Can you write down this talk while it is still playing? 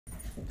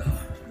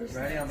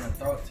Ready? I'm gonna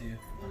throw it to you.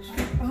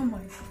 Oh my.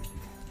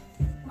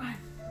 1,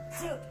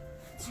 2,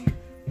 3,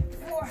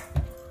 4,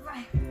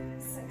 5,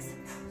 6,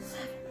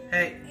 7,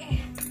 Hey. 8,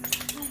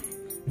 9,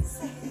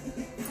 6,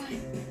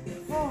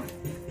 5, 4,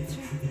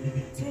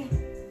 3, 2,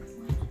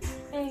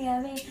 1. Hey,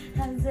 Abby,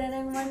 I'm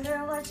sitting wonder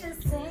what you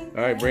think.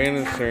 All right,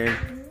 Brandon's turn.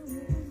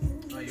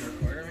 Oh, you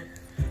recording me?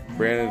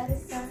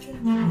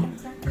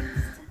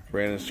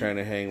 Brandon's trying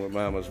to hang with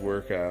Mama's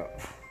workout.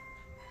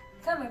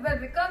 Come here,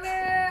 baby, come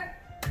here.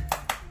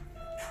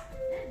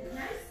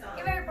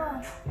 Give me your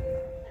ball.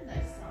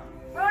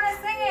 Rona,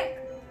 sing it.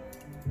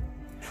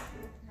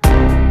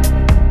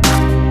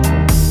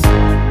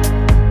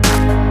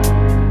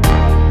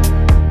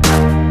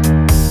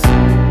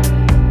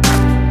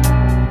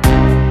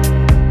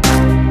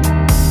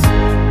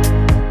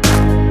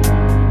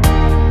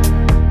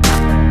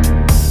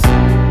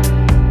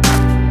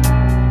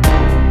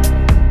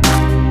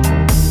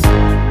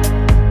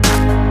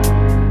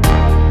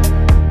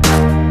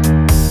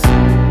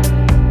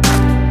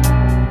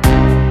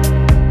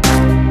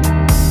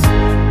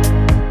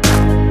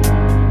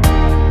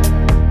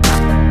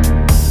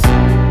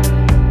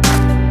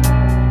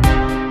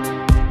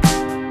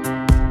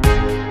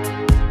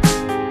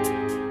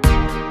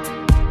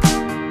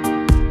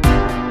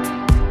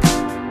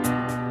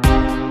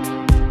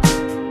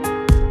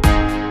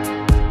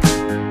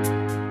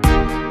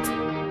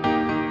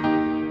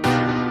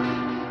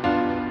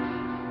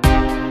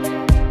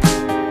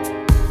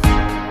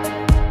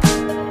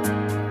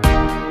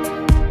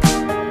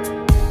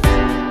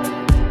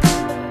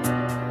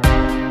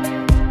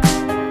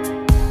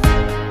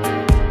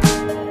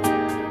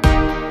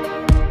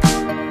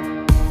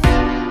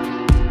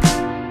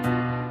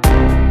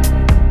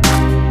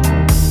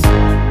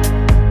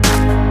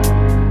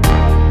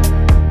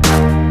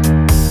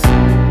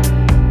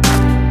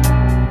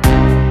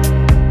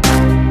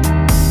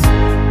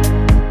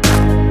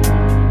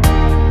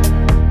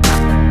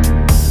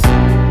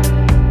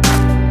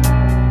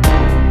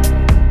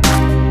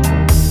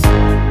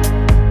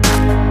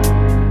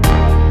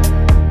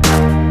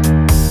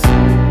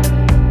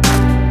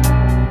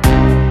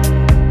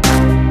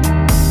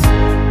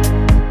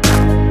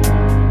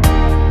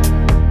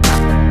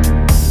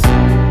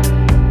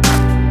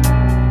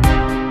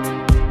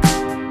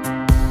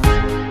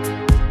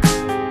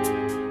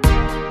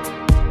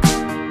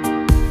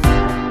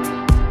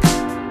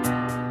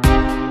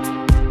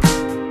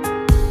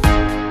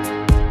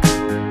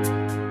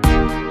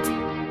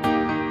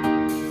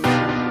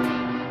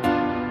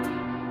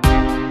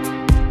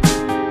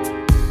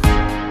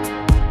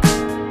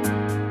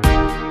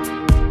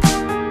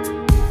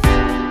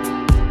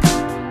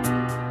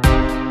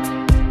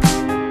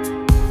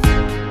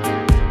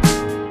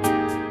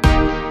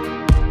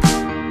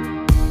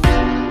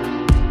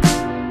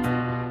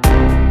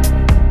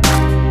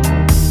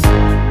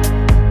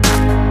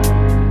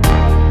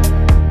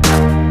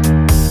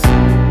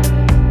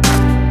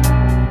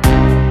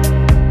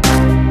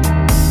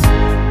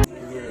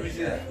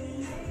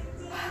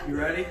 You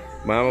ready?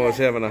 Mama was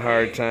having a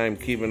hard time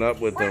keeping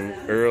up with him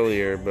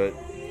earlier, but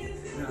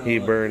he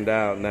burned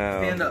out now.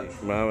 Stand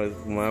up.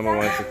 Mama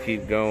wants to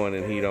keep going,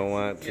 and he don't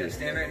want Yeah, to.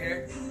 stand right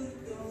here.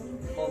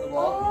 Hold the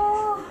ball.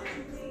 Oh.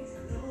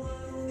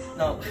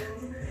 No.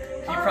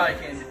 You probably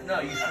can't. No,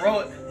 you throw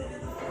it.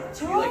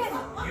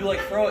 You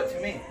like throw it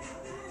to me.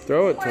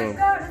 Throw it Oh to my him.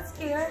 God, I'm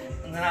scared.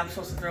 And then I'm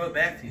supposed to throw it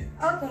back to you.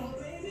 Okay.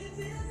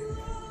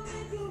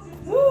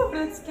 Woo,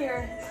 that's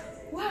scary.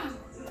 Wow.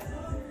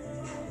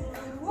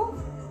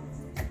 Woo.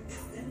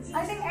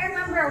 I think I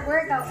remember a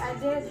workout I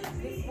did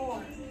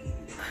before.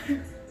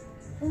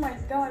 Oh my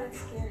God,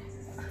 it's scary.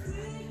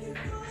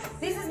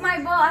 This is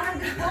my ball. I have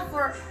this ball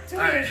for 2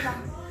 years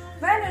now.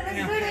 Brandon, let's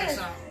do this.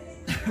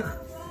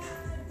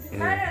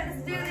 Brandon,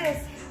 let's do this.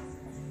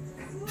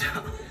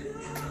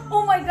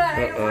 Oh my God,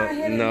 I don't want to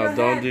hit it. No,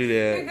 don't do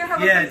that. You're gonna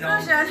have a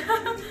concussion.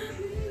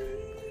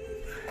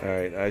 All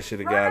right, I should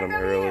have got him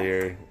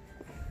earlier.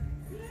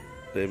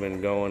 They've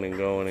been going and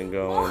going and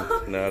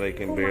going. Now they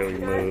can barely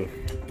move.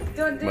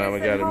 Mama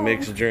got a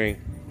mixed drink.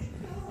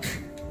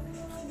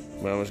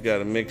 Mama's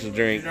got a mixed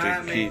drink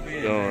to keep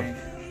going.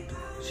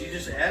 She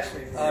just asked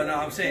me. Oh no,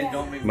 I'm saying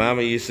don't make me.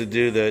 Mama used to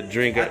do the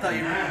drink.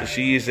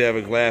 She used to have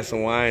a glass of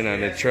wine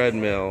on the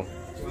treadmill.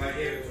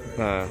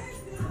 Huh?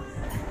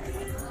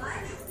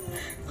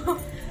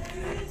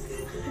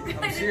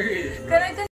 I'm serious, bro. Can I just